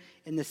sure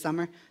in the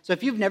summer. So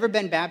if you've never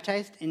been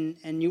baptized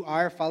and you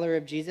are a follower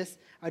of Jesus,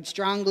 I'd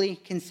strongly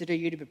consider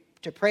you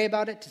to pray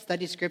about it, to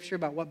study Scripture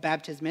about what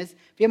baptism is.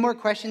 If you have more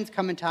questions,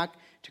 come and talk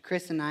to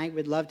Chris and I.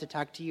 We'd love to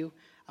talk to you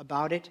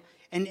about it.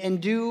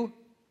 And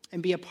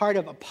be a part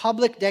of a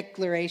public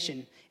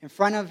declaration in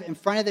front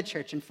of the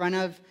church, in front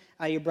of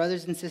your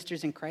brothers and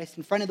sisters in Christ,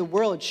 in front of the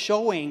world,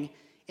 showing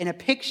in a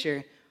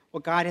picture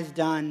what God has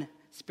done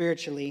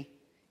spiritually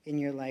in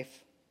your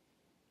life.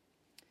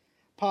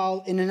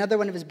 Paul, in another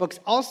one of his books,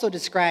 also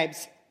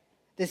describes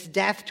this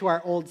death to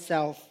our old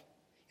self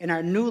and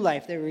our new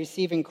life that we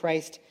receive in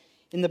Christ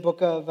in the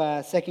book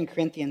of 2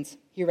 Corinthians.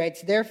 He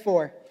writes,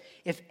 therefore,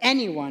 if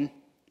anyone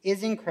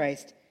is in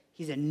Christ,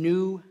 he's a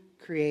new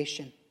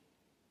creation.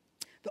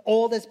 The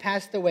old has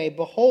passed away.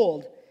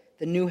 Behold,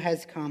 the new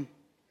has come.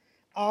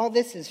 All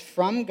this is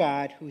from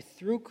God, who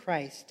through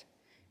Christ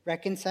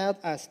reconciled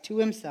us to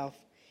himself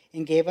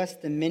and gave us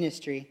the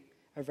ministry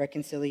of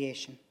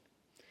reconciliation.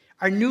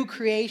 Our new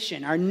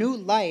creation, our new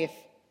life,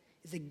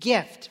 is a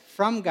gift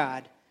from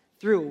God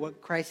through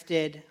what Christ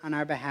did on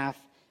our behalf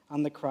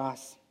on the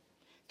cross.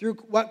 Through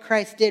what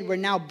Christ did, we're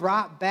now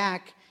brought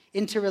back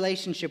into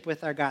relationship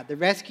with our God. The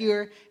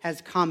rescuer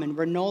has come, and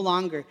we're no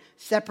longer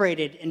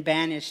separated and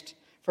banished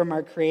from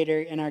our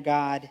Creator and our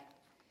God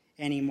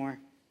anymore.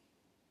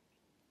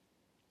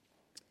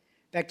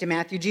 Back to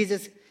Matthew,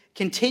 Jesus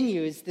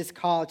continues this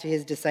call to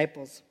his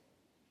disciples.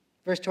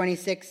 Verse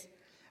 26,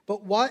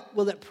 but what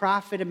will it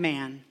profit a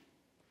man,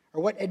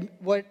 or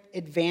what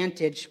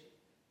advantage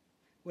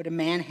would a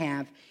man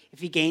have if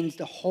he gains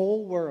the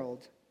whole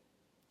world,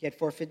 yet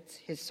forfeits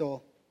his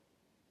soul?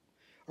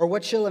 Or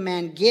what shall a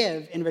man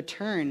give in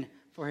return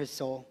for his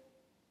soul?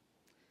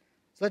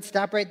 So let's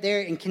stop right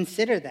there and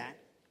consider that.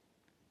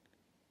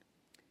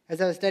 As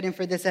I was studying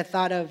for this, I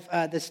thought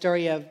of the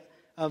story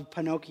of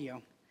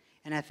Pinocchio.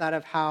 And I thought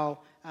of how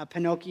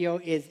Pinocchio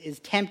is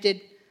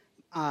tempted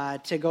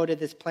to go to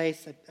this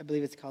place. I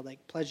believe it's called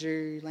like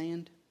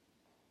Pleasureland,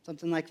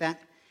 something like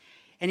that.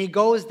 And he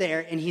goes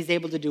there and he's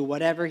able to do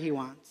whatever he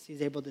wants.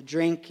 He's able to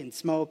drink and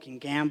smoke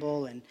and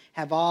gamble and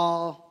have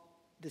all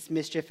this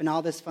mischief and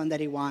all this fun that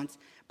he wants.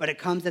 But it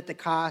comes at the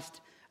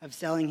cost of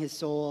selling his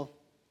soul.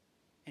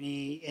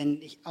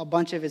 And a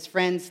bunch of his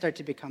friends start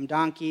to become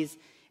donkeys.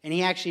 And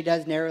he actually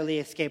does narrowly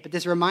escape. But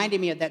this reminded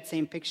me of that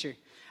same picture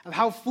of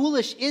how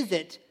foolish is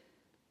it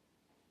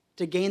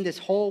to gain this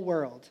whole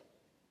world,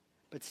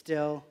 but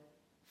still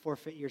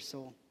forfeit your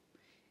soul.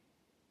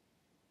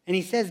 And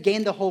he says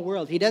gain the whole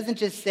world. He doesn't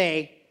just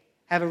say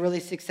have a really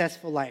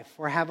successful life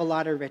or have a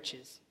lot of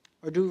riches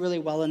or do really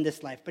well in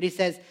this life. But he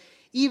says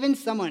even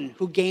someone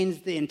who gains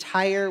the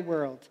entire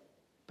world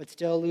but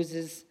still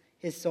loses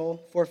his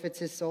soul, forfeits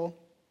his soul,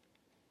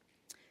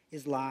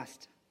 is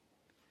lost.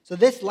 So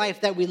this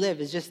life that we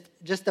live is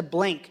just a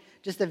blink,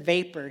 just a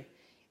vapor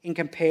in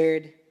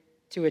compared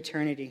to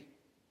eternity.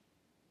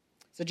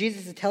 So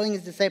Jesus is telling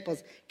his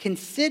disciples,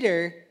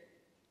 consider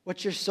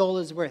what your soul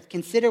is worth.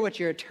 Consider what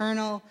your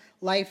eternal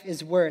life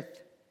is worth.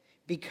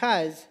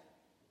 Because,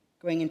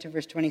 going into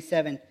verse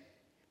 27,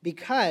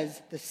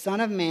 because the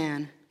Son of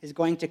Man is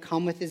going to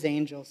come with his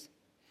angels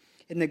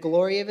in the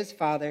glory of his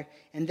Father,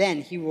 and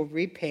then he will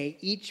repay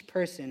each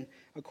person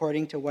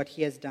according to what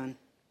he has done.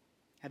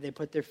 Have they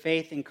put their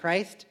faith in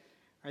Christ?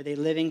 Are they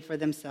living for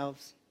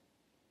themselves?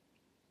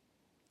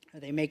 Are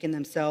they making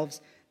themselves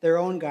their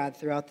own God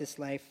throughout this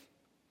life?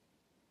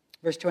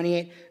 Verse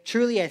 28,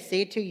 truly I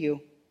say to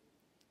you,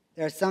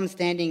 there are some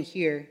standing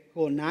here who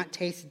will not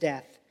taste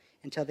death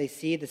until they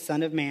see the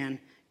Son of Man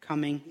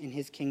coming in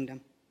his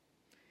kingdom.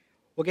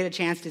 We'll get a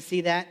chance to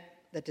see that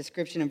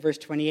description in verse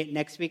 28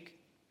 next week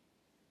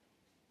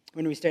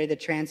when we study the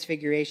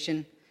transfiguration.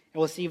 And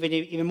we'll see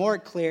even more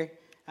clear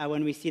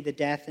when we see the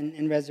death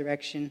and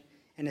resurrection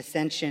and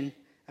ascension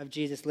of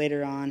Jesus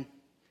later on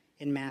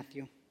in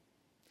Matthew.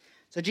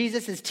 So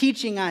Jesus is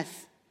teaching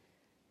us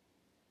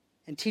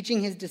and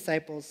teaching his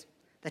disciples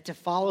that to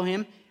follow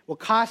him will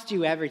cost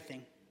you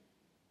everything.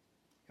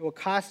 It will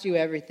cost you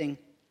everything,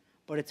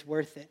 but it's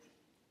worth it.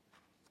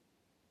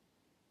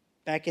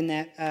 Back in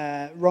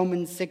that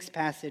Romans 6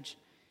 passage,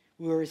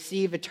 we will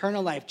receive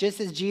eternal life. Just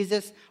as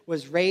Jesus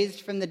was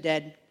raised from the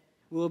dead,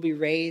 we will be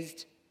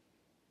raised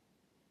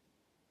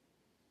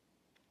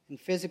in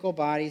physical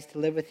bodies to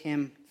live with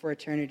him for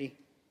eternity.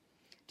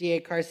 D.A.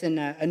 Carson,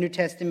 a New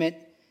Testament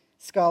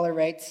scholar,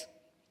 writes,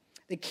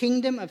 the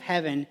kingdom of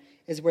heaven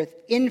is worth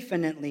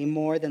infinitely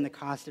more than the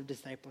cost of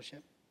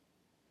discipleship.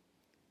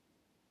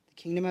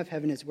 The kingdom of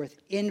heaven is worth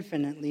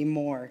infinitely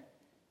more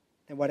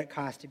than what it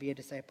costs to be a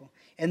disciple.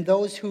 And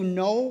those who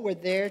know where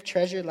their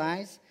treasure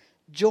lies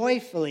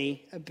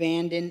joyfully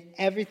abandon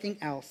everything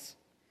else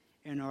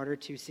in order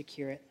to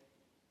secure it.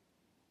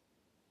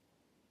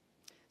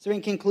 So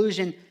in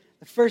conclusion,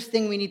 the first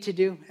thing we need to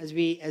do as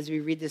we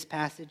read this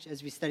passage,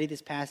 as we study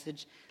this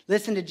passage,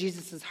 listen to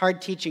Jesus'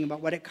 hard teaching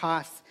about what it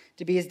costs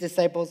to be his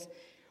disciples.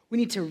 We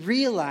need to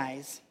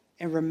realize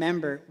and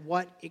remember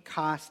what it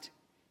cost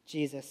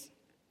Jesus.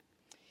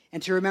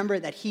 And to remember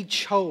that he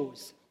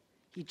chose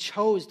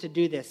to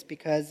do this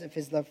because of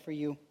his love for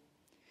you.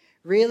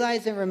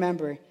 Realize and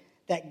remember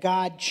that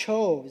God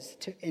chose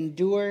to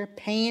endure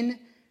pain,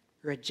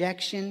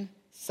 rejection,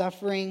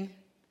 suffering,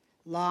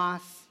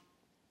 loss,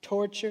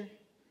 torture,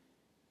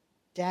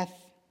 death,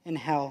 and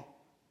hell,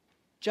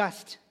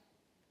 just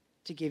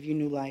to give you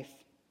new life.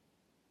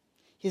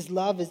 His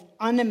love is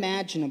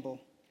unimaginable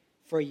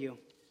for you.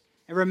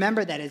 And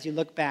remember that as you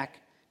look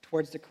back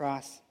towards the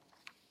cross.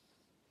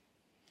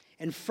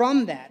 And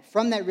from that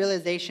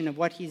realization of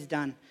what he's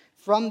done,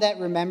 from that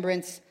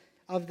remembrance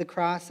of the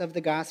cross, of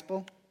the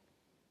gospel,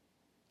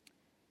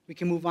 we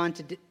can move on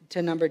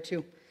to number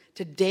 2,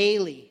 to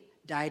daily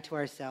die to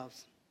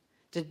ourselves,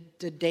 to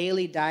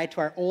daily die to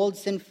our old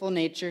sinful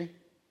nature,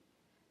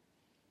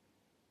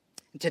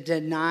 to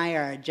deny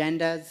our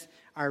agendas,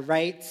 our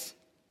rights,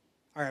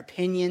 our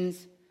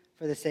opinions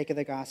for the sake of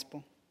the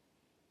gospel.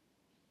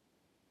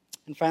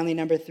 And finally,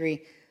 number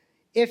 3,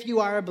 if you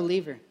are a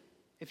believer,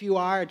 if you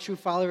are a true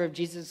follower of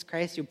Jesus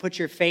Christ, you put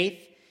your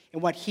faith in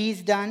what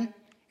he's done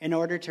in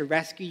order to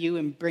rescue you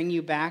and bring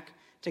you back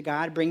to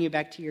God, bring you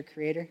back to your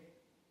Creator.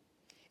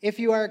 If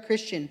you are a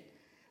Christian,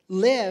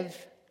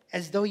 live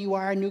as though you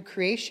are a new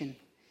creation.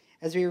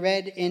 As we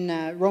read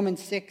in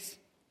Romans 6,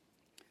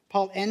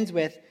 Paul ends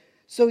with,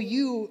 so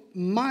you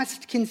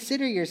must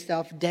consider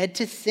yourself dead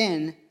to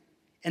sin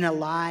and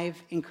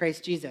alive in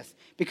Christ Jesus.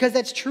 Because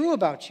that's true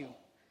about you.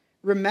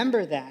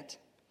 Remember that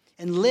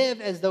and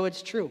live as though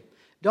it's true.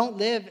 Don't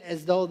live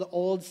as though the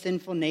old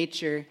sinful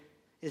nature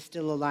is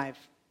still alive,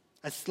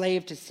 a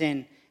slave to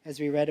sin, as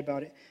we read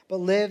about it.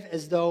 But live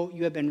as though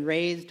you have been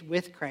raised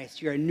with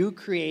Christ. You're a new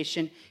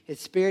creation. His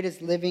Spirit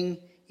is living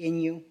in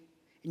you,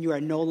 and you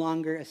are no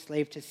longer a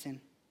slave to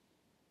sin.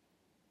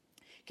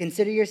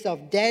 Consider yourself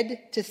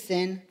dead to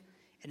sin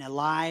and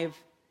alive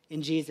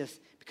in Jesus,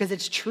 because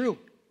it's true.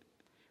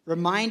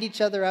 Remind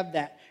each other of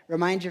that.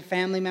 Remind your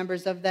family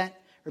members of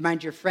that.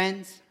 Remind your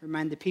friends.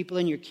 Remind the people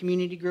in your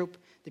community group,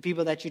 the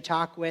people that you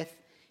talk with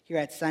here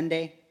at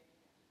Sunday,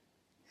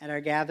 at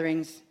our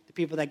gatherings, the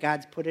people that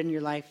God's put in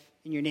your life,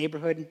 in your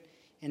neighborhood,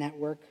 and at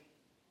work.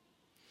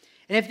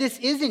 And if this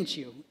isn't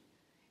you,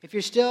 if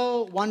you're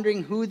still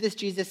wondering who this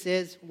Jesus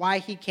is, why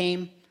he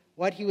came,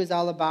 what he was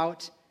all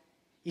about,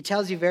 he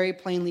tells you very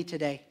plainly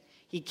today.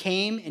 He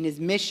came, and his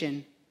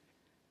mission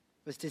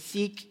was to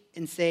seek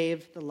and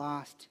save the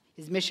lost.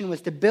 His mission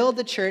was to build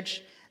a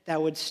church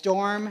that would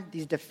storm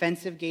these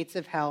defensive gates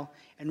of hell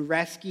and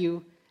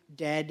rescue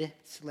dead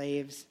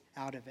slaves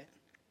out of it.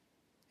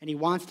 And he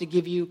wants to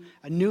give you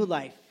a new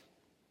life.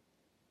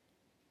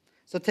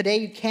 So today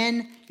you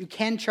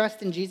can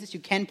trust in Jesus. You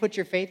can put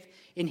your faith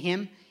in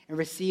him and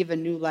receive a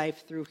new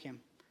life through him.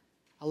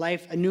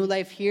 A new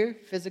life here,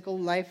 physical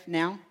life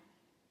now,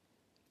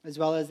 as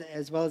well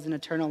as an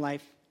eternal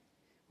life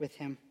with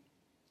him.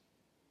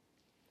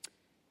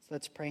 So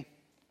let's pray.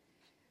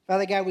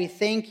 Father God, we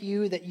thank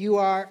you that you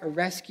are a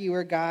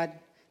rescuer, God,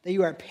 that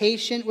you are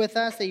patient with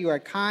us, that you are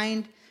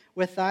kind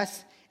with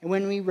us. And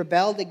when we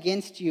rebelled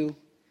against you,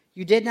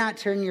 you did not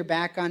turn your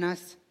back on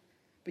us,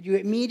 but you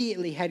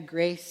immediately had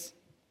grace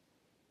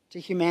to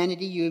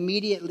humanity. You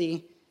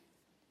immediately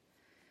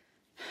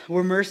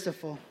were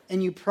merciful,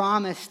 and you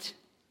promised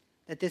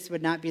that this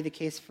would not be the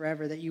case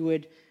forever, that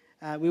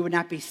we would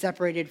not be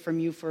separated from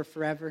you for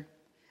forever.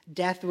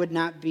 Death would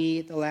not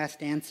be the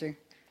last answer,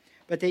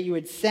 but that you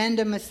would send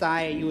a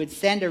Messiah, you would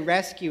send a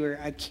rescuer,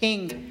 a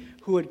king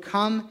who would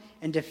come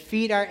and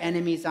defeat our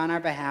enemies on our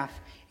behalf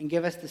and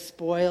give us the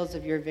spoils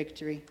of your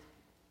victory.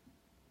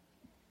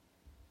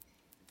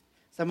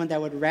 Someone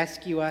that would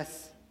rescue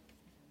us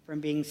from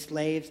being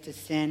slaves to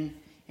sin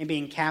and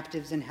being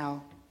captives in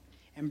hell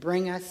and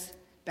bring us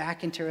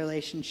back into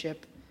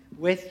relationship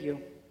with you.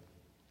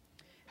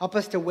 Help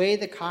us to weigh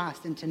the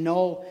cost and to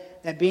know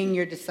that being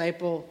your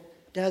disciple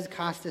does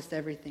cost us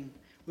everything.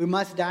 We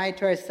must die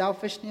to our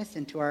selfishness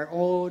and to our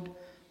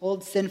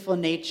old sinful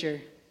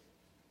nature,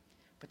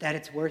 but that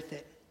it's worth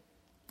it.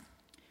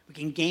 We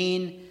can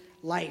gain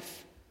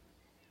life.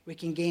 We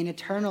can gain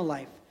eternal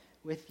life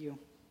with you.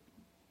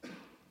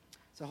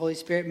 So Holy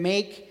Spirit,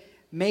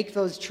 make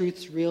those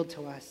truths real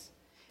to us.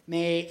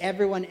 May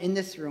everyone in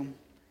this room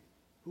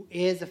who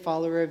is a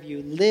follower of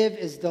you live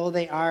as though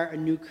they are a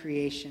new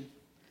creation,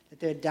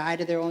 that they would die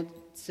to their own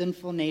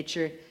sinful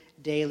nature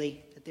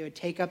daily, that they would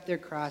take up their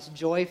cross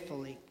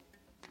joyfully.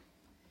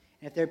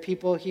 And if there are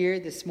people here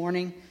this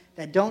morning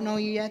that don't know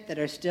you yet, that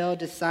are still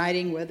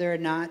deciding whether or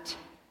not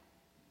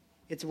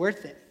it's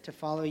worth it to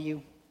follow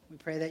you, we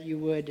pray that you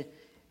would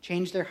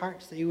change their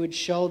hearts, that you would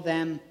show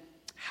them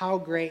how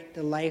great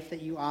the life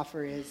that you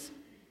offer is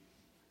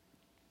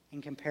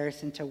in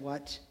comparison to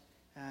what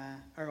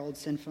our old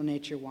sinful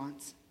nature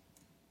wants.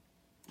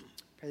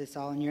 Pray this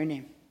all in your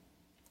name.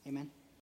 Amen.